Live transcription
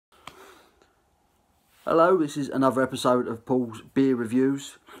Hello, this is another episode of Paul's Beer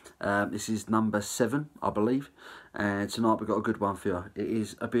Reviews. This is number 7, I believe, and tonight we've got a good one for you. It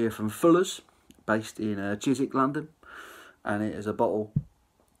is a beer from Fuller's, based in Chiswick, London, and it is a bottle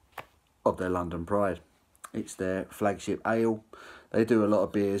of their London Pride. It's their flagship ale. They do a lot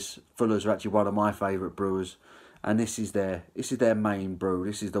of beers. Fuller's are actually one of my favourite brewers, and this is their main brew.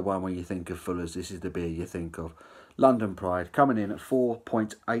 This is the one when you think of Fuller's. This is the beer you think of. London Pride, coming in at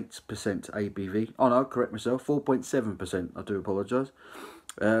 4.8% ABV. Oh no, correct myself, 4.7%. I do apologise.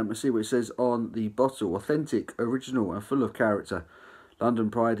 Let's see what it says on the bottle. Authentic, original and full of character.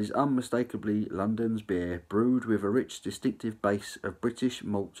 London Pride is unmistakably London's beer, brewed with a rich, distinctive base of British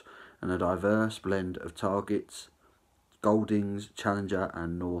malt and a diverse blend of Targets, Goldings, Challenger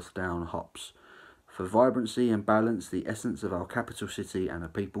and North Down hops. For vibrancy and balance, the essence of our capital city and the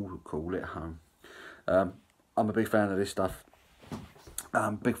people who call it home. I'm a big fan of this stuff.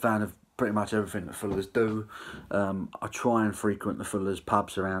 Big fan of pretty much everything that Fuller's do. I try and frequent the Fuller's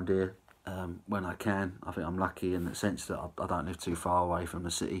pubs around here when I can. I think I'm lucky in the sense that I don't live too far away from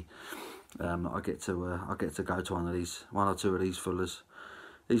the city. I get to go to one or two of these Fuller's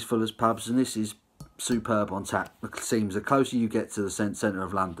pubs, and this is superb on tap. It seems the closer you get to the centre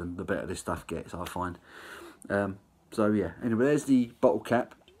of London, the better this stuff gets, I find. So yeah, anyway, there's the bottle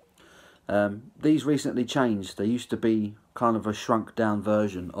cap. These recently changed. They used to be kind of a shrunk down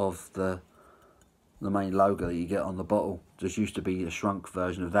version of the main logo that you get on the bottle. Just used to be a shrunk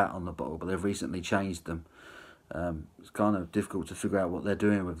version of that on the bottle, but they've recently changed them. It's kind of difficult to figure out what they're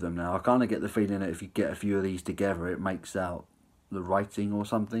doing with them now. I kind of get the feeling that if you get a few of these together, it makes out the writing or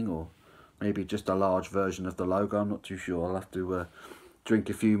something, or maybe just a large version of the logo. I'm not too sure. I'll have to drink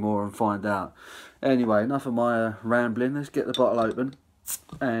a few more and find out. Anyway, enough of my rambling. Let's get the bottle open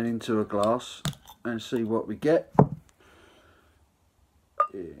and into a glass and see what we get.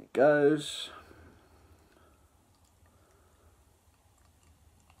 Here it goes.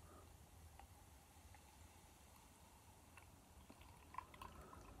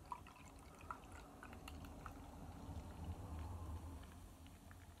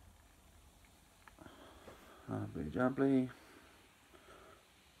 Jubbly jubbly.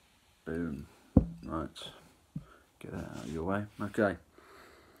 Boom. Right. Get that out of your way. Okay.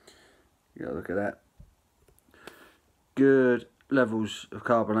 Yeah, look at that. Good levels of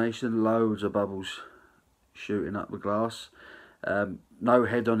carbonation, loads of bubbles shooting up the glass. No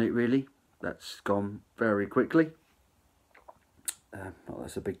head on it really. That's gone very quickly. Not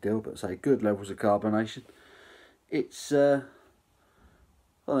that's a big deal, but say good levels of carbonation. It's on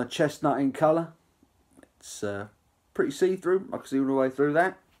a chestnut in colour. It's pretty see-through. I can see all the way through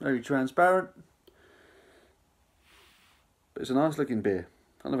that. Very transparent. But it's a nice looking beer.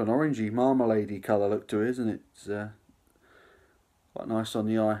 Kind of an orangey, marmalade-y colour look to it, isn't it? It's quite nice on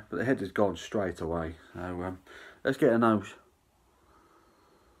the eye, but the head has gone straight away. So let's get a nose.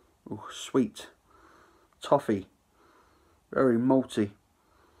 Oh, sweet. Toffee. Very malty.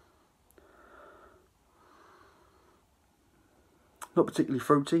 Not particularly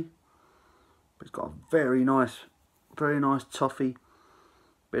fruity, but it's got a very nice toffee.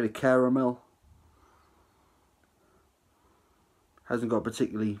 Bit of caramel. Hasn't got a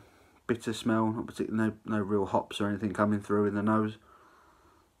particularly bitter smell, not particularly no real hops or anything coming through in the nose,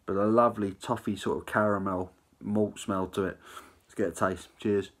 but a lovely toffee sort of caramel malt smell to it. Let's get a taste.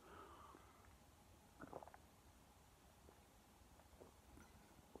 Cheers.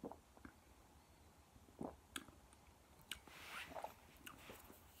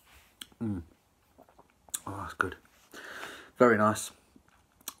 Oh, that's good. Very nice.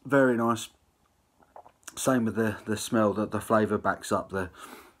 Very nice. Same with the smell, that the flavour backs up the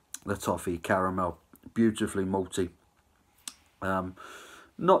toffee caramel. Beautifully malty.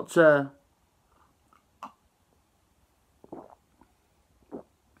 Not too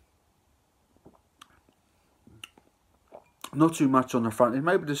much on the front end.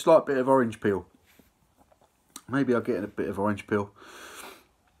 Maybe a slight bit of orange peel. Maybe I'll get a bit of orange peel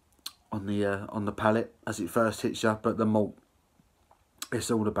on the palate as it first hits you, but the malt, it's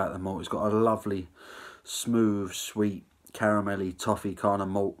all about the malt. It's got a lovely, smooth, sweet, caramelly, toffee kind of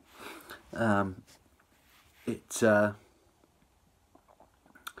malt. And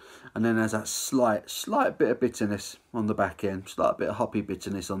then there's that slight bit of bitterness on the back end, slight bit of hoppy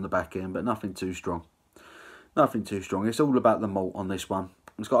bitterness on the back end, but nothing too strong. Nothing too strong. It's all about the malt on this one.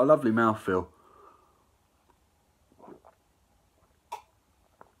 It's got a lovely mouthfeel.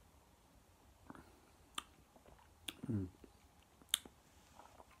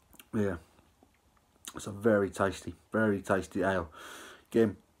 Yeah, it's a very tasty ale.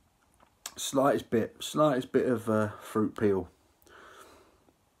 Again, slightest bit of fruit peel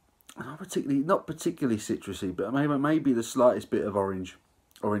not particularly citrusy, but maybe the slightest bit of orange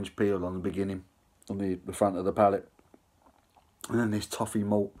peel on the beginning, on the front of the palate, and then this toffee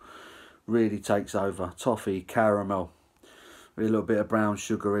malt really takes over. Toffee, caramel, with a little bit of brown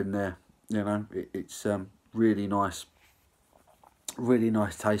sugar in there. You know, it's really nice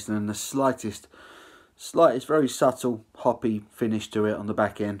tasting, and the slightest, very subtle hoppy finish to it on the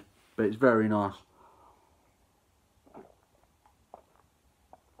back end, but it's very nice.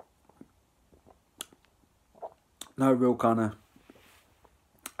 No real kind of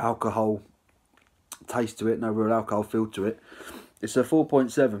alcohol taste to it, no real alcohol feel to it. It's a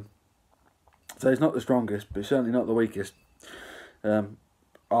 4.7, so it's not the strongest, but certainly not the weakest.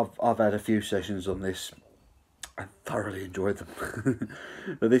 I've had a few sessions on this and thoroughly enjoyed them.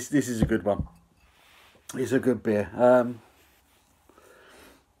 But this is a good one. It's a good beer.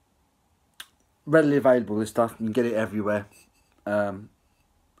 Readily available, this stuff. You can get it everywhere. I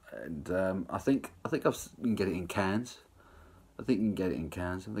think you can get it in cans. I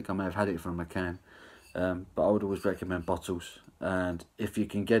think I may have had it from a can. But I would always recommend bottles. And if you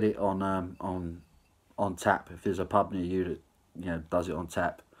can get it on tap, if there's a pub near you that does it on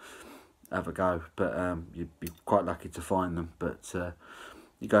tap, have a go. But you'd be quite lucky to find them. But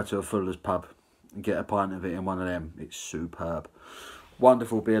you go to a Fuller's pub and get a pint of it in one of them. It's superb.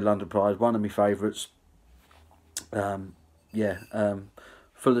 Wonderful beer, London Pride. One of my favourites.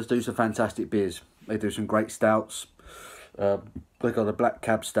 Fuller's do some fantastic beers. They do some great stouts. They've got a black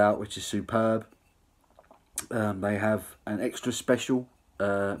cab stout, which is superb. They have an extra special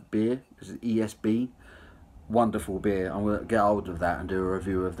beer. It's an ESB. Wonderful beer. I'm going to get hold of that and do a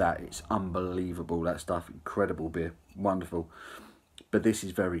review of that. It's unbelievable, that stuff. Incredible beer. Wonderful. But this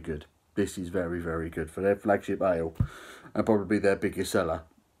is very good. This is very, very good. For their flagship ale, and probably their biggest seller.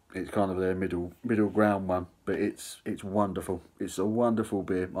 It's kind of their middle ground one. But it's wonderful. It's a wonderful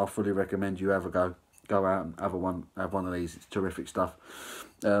beer. I fully recommend you have a go. Go out and have one of these. It's terrific stuff.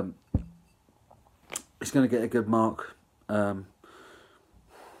 It's going to get a good mark.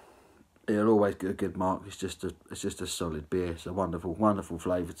 It'll always get a good mark. It's just a solid beer. It's a wonderful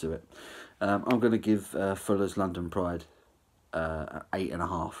flavour to it. I'm going to give Fuller's London Pride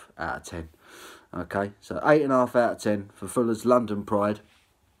 8.5 out of 10. Okay, so 8.5 out of 10 for Fuller's London Pride.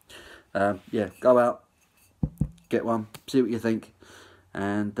 Yeah, go out, get one, see what you think,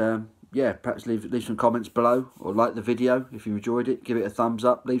 and yeah, perhaps leave some comments below, or like the video if you enjoyed it. Give it a thumbs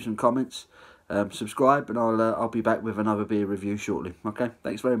up, leave some comments, subscribe, and I'll be back with another beer review shortly. Okay,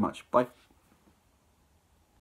 thanks very much. Bye.